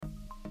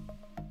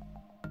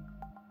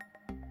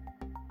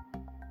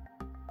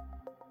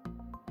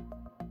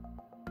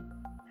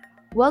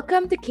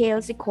Welcome to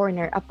KLC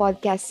Corner, a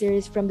podcast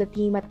series from the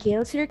team at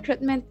KLC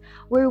Recruitment,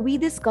 where we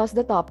discuss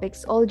the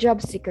topics all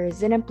job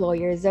seekers and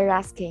employers are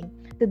asking.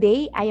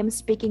 Today, I am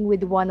speaking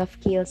with one of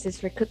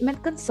KLC's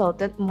recruitment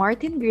consultant,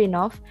 Martin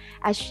Greenoff,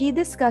 as she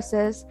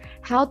discusses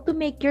how to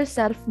make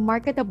yourself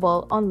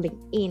marketable on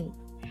LinkedIn.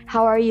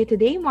 How are you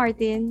today,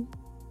 Martin?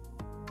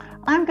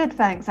 I'm good,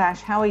 thanks,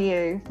 Ash. How are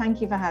you? Thank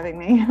you for having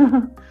me.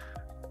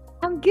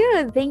 I'm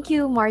good. Thank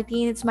you,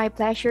 Martin. It's my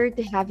pleasure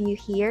to have you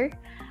here.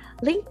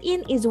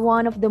 LinkedIn is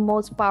one of the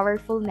most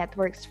powerful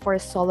networks for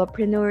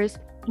solopreneurs,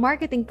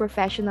 marketing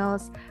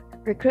professionals,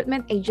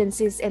 recruitment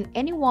agencies, and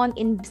anyone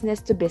in business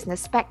to business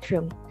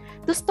spectrum.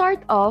 To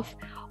start off,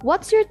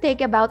 what's your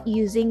take about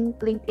using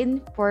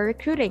LinkedIn for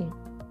recruiting?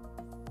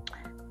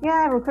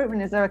 Yeah,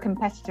 recruitment is a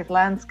competitive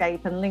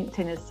landscape, and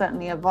LinkedIn is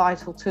certainly a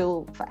vital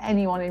tool for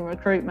anyone in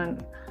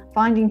recruitment.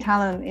 Finding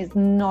talent is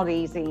not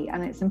easy,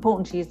 and it's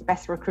important to use the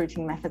best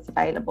recruiting methods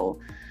available.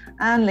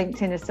 And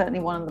LinkedIn is certainly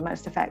one of the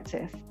most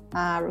effective.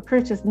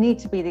 Recruiters need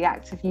to be the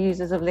active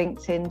users of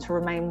LinkedIn to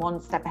remain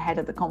one step ahead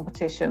of the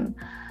competition.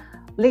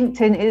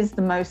 LinkedIn is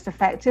the most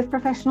effective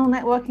professional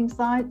networking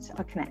site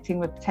for connecting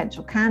with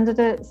potential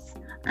candidates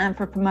and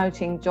for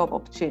promoting job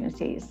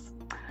opportunities.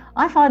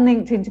 I find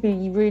LinkedIn to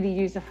be really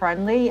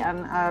user-friendly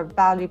and a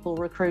valuable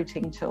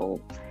recruiting tool.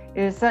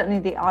 It is certainly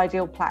the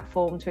ideal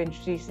platform to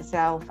introduce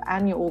yourself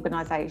and your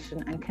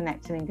organization and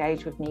connect and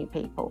engage with new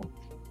people.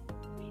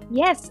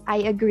 Yes, I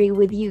agree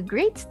with you.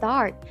 Great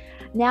start.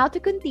 Now to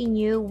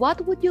continue,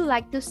 what would you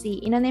like to see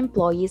in an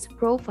employee's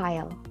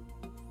profile?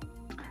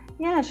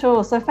 Yeah,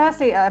 sure. So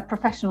firstly, a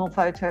professional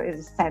photo is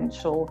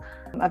essential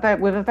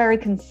with a very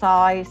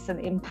concise and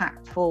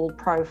impactful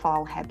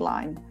profile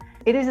headline.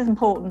 It is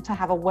important to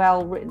have a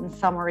well-written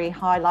summary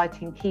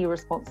highlighting key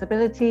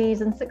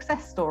responsibilities and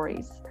success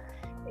stories.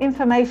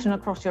 Information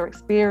across your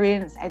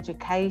experience,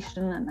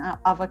 education, and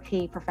other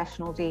key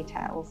professional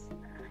details.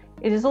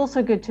 It is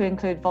also good to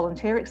include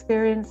volunteer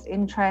experience,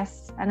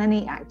 interests, and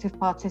any active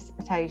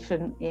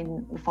participation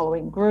in the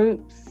following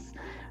groups,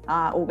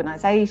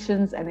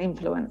 organizations, and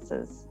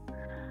influencers.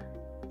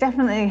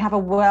 Definitely have a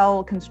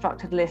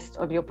well-constructed list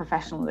of your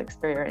professional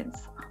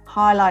experience.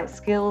 Highlight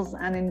skills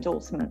and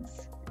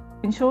endorsements.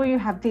 Ensure you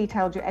have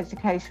detailed your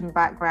education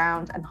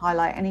background and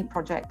highlight any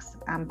projects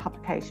and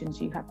publications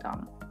you have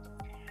done.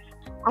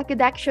 I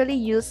could actually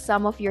use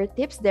some of your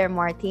tips there,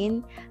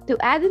 Martin. To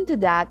add into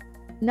that,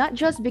 not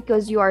just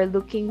because you are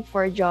looking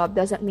for a job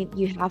doesn't mean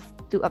you have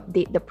to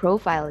update the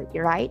profile,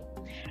 right?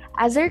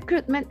 As a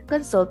recruitment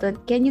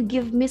consultant, can you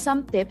give me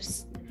some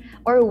tips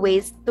or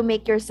ways to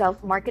make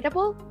yourself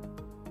marketable?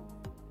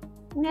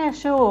 Yeah,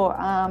 sure.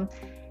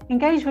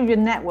 Engage with your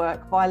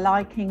network by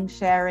liking,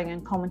 sharing,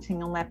 and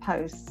commenting on their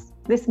posts.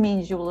 This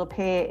means you will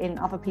appear in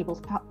other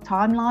people's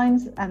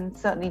timelines and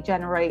certainly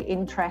generate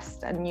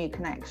interest and new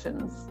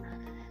connections.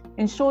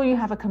 Ensure you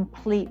have a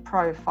complete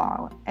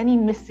profile. Any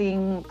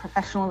missing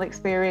professional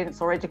experience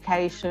or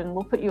education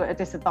will put you at a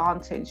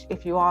disadvantage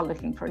if you are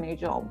looking for a new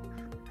job.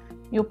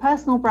 Your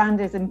personal brand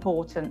is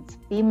important.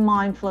 Be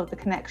mindful of the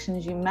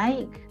connections you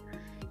make.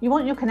 You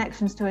want your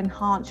connections to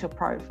enhance your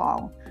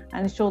profile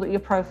and ensure that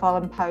your profile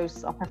and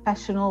posts are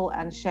professional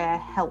and share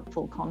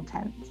helpful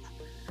content.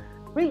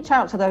 Reach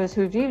out to those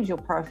who viewed your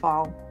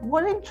profile.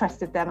 What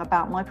interested them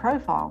about my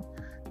profile?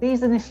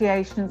 These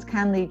initiations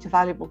can lead to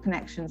valuable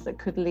connections that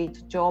could lead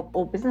to job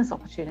or business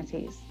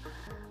opportunities.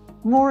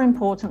 More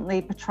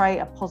importantly, portray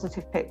a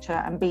positive picture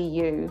and be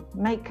you.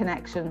 Make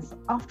connections.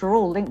 After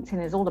all,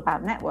 LinkedIn is all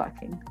about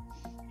networking.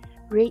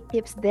 Great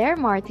tips there,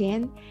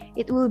 Martin.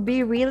 It will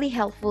be really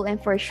helpful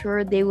and for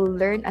sure they will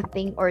learn a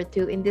thing or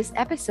two in this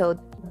episode.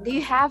 Do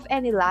you have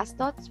any last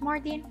thoughts,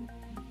 Martin?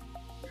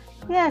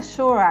 Yeah,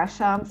 sure, Ash.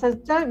 So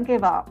don't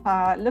give up.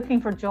 Looking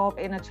for a job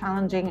in a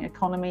challenging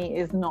economy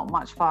is not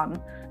much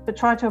fun, but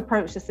try to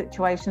approach the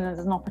situation as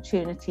an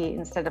opportunity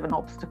instead of an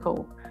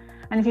obstacle.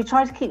 And if you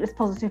try to keep this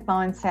positive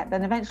mindset,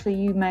 then eventually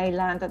you may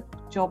land a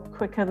job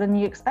quicker than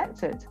you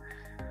expected.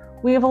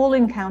 We have all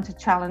encountered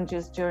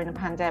challenges during a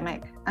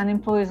pandemic, and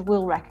employers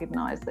will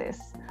recognize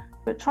this.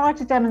 But try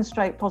to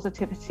demonstrate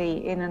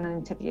positivity in an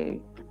interview,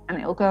 and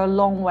it'll go a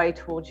long way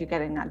towards you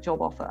getting that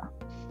job offer.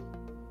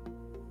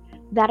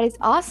 That is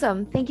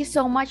awesome. Thank you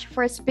so much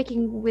for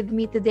speaking with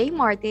me today,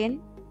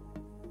 Martin.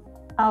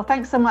 Oh,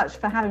 thanks so much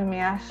for having me,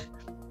 Ash.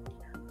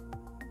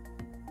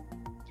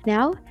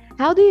 Now,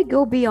 how do you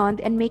go beyond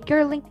and make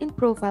your LinkedIn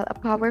profile a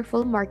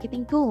powerful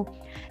marketing tool?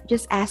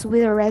 Just as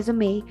with a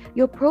resume,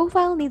 your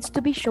profile needs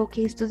to be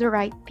showcased to the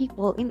right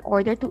people in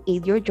order to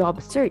aid your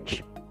job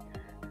search.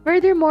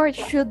 Furthermore, it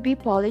should be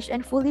polished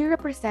and fully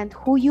represent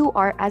who you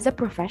are as a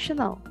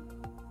professional.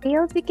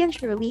 KLC can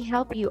surely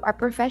help you. Our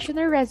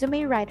professional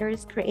resume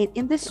writers create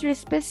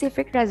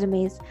industry-specific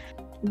resumes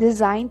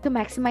designed to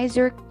maximize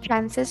your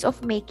chances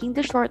of making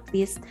the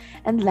shortlist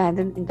and land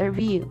an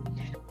interview.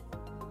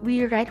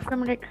 We write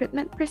from a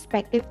recruitment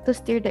perspective to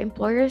steer the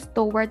employers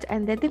towards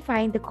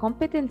identifying the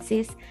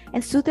competencies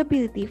and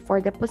suitability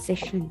for the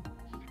position.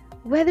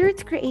 Whether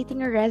it's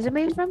creating a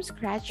resume from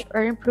scratch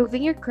or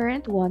improving your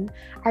current one,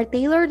 our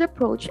tailored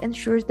approach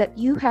ensures that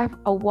you have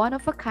a one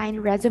of a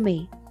kind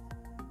resume.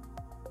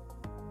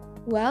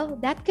 Well,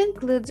 that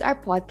concludes our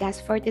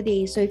podcast for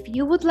today. So if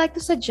you would like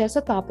to suggest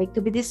a topic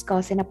to be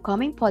discussed in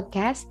upcoming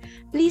podcasts,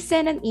 please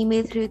send an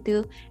email through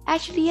to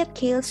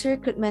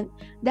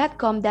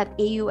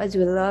ashley@klsrecruitment.com.au as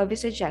we love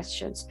your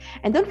suggestions.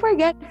 And don't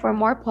forget, for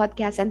more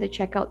podcasts and to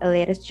check out the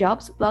latest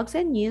jobs, blogs,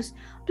 and news,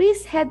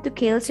 please head to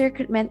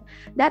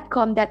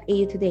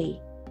klsrecruitment.com.au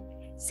today.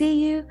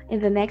 See you in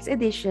the next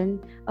edition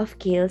of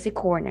KLC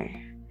Corner.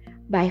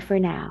 Bye for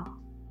now.